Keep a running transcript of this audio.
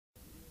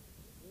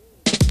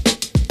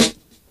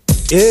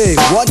Hey,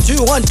 1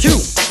 2 1 2.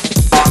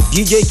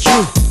 DJ Q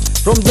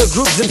from the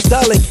group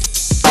Zimstylin,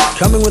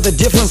 coming with a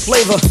different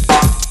flavor,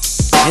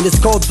 and it's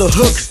called The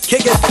Hook.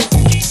 Kick it.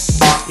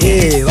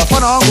 Hey,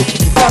 wafana wangu,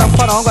 kipara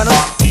mpana wangu ano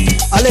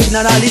Alek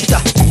na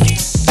lista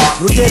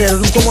rutere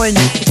rumko mwenye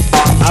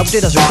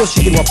akuteta zoto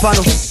shikiri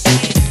wapano.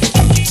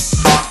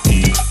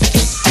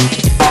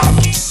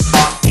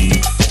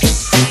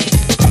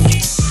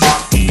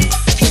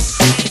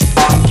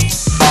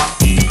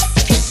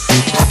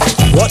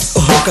 What's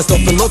a hook? I stop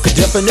and look at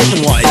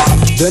definition wise.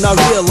 Then I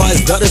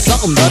realize that is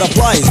something that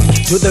applies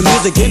to the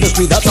music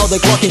industry. That's how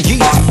they clock in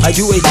G's. I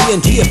do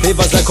AT&T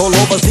favors I call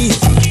overseas.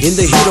 In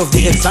the heat of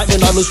the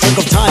excitement I lose track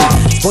of time.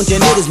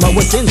 Spontaneity is my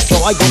worst sin, so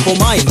I go for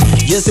mine.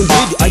 Yes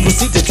indeed, I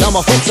proceed to tell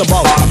my folks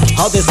about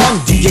how they son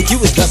DJ Q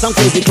has got some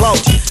crazy clout.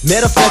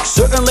 Matter of fact,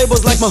 certain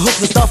labels like my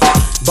hooks and stuff,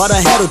 but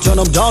I had to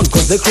turn them down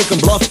cause they crook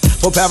and bluff.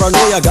 For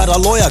paranoia, got a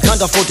lawyer,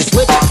 can't afford to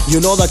split.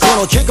 You know that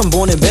Colonel Chicken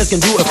born and best can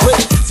do a flip.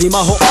 See,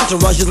 my whole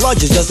entourage is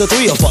large, it's just the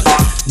three of us.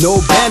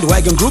 No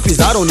bandwagon groupies,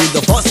 I don't need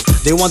the fuss.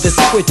 They want the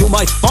secret to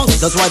my funk,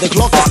 that's why they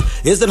clock us.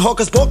 Is it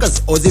hocus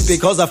pocus, or is it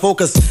because I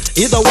focus?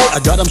 Either way, I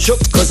got them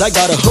shook, cause I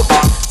got a hook.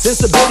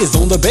 Since the beat is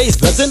on the bass,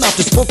 that's enough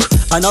to spook.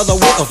 Another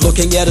way of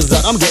looking at it is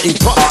that I'm getting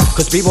props,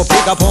 cause people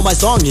pick up on my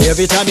song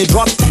every time it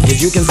drops.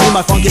 As you can see, my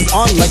funk is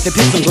on like the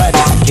Pips and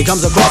Gladys. It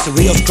comes across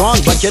real strong,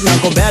 but yet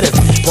non-combative.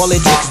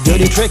 Politics,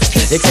 dirty tricks,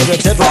 etc,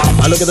 etc.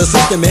 I look at the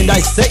system and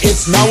I say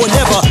it's now or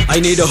never.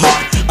 I need a hook,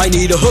 I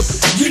need a hook,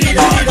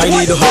 I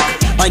need a hook,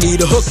 I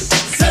need a hook,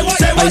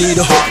 I need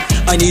a hook,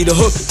 I need a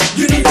hook,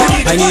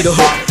 I need a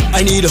hook,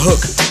 I need a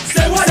hook,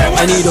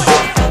 I need a hook,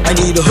 I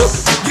need a hook,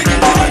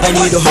 I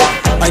need a hook,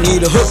 I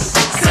need a hook,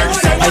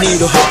 I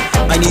need a hook,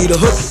 I need a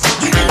hook,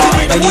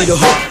 I need a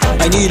hook,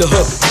 I need a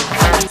hook.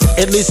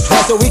 At least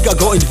twice a week I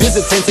go and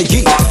visit Sensei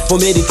G for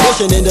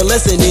meditation and a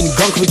lesson in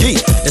Gunk G.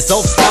 A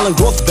self-styling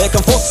growth back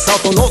and forth,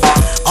 south or north.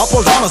 Up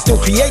or down I still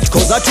create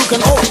cause I took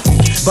an oath.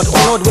 But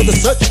honored with the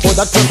search for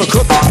that perfect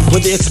cook,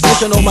 with the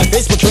expression on my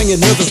face portraying a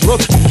nervous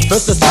look.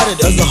 First I started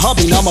as a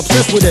hobby, now I'm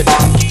obsessed with it.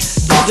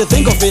 Come to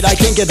think of it, I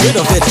can't get rid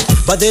of it.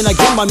 But then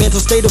again, my mental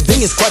state of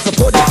being is quite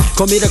supportive.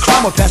 Commit a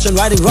crime or passion,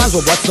 writing rhymes,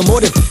 well what's the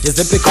motive? Is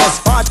it because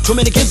too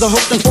many kids are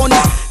hooked on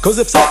phonies? Cause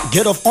if so,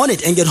 get off on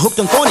it and get hooked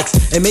on phonics.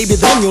 And maybe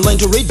then you'll learn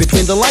to read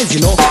between the lines,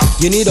 you know.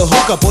 You need a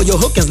hookup or your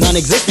hook is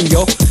non-existent,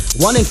 yo.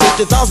 1 in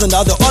 50,000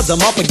 are the odds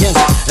I'm up against.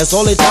 A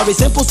solitary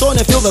simple song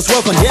I feel that's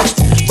well condensed.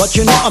 But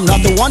you know I'm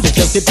not the one to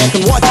just sit back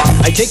and watch.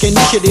 I take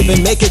initiative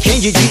and make a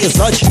change, G as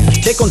such.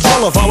 Take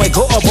control of how I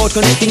go about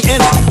connecting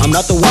ends. I'm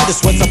not the one to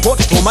sweat support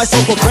for my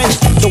so-called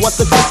friends. So what's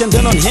the question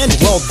then on hand?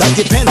 Well, that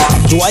depends.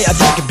 Do I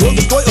attack, build,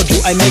 destroy, or do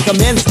I make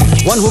amends?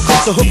 One who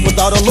cooks a hook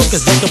without a look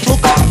is just a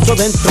fluke. So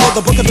then throw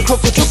the book at the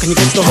crook who took and he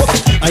gets the hook.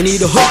 I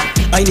need a hook,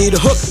 I need a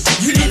hook,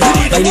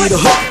 I need a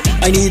hook,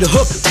 I need a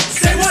hook,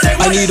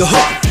 I need a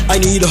hook, I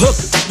need a hook,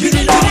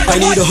 I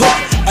need a hook,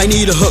 I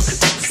need a hook,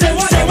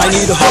 I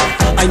need a hook,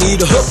 I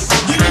need a hook,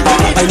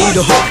 I need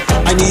a hook,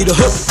 I need a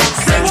hook,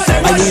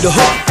 I need a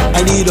hook,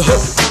 I need a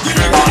hook,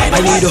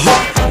 I need a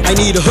hook, I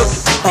need a hook.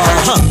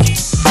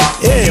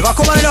 Hey,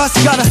 vakomana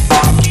vasikana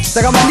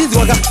saka mandinzi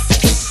waka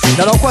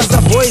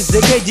ndalokwaza boys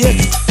the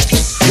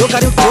KDX yo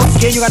kari box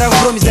kenyu kana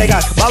promise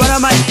ikaka baba na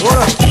mai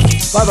oro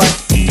bye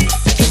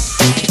bye.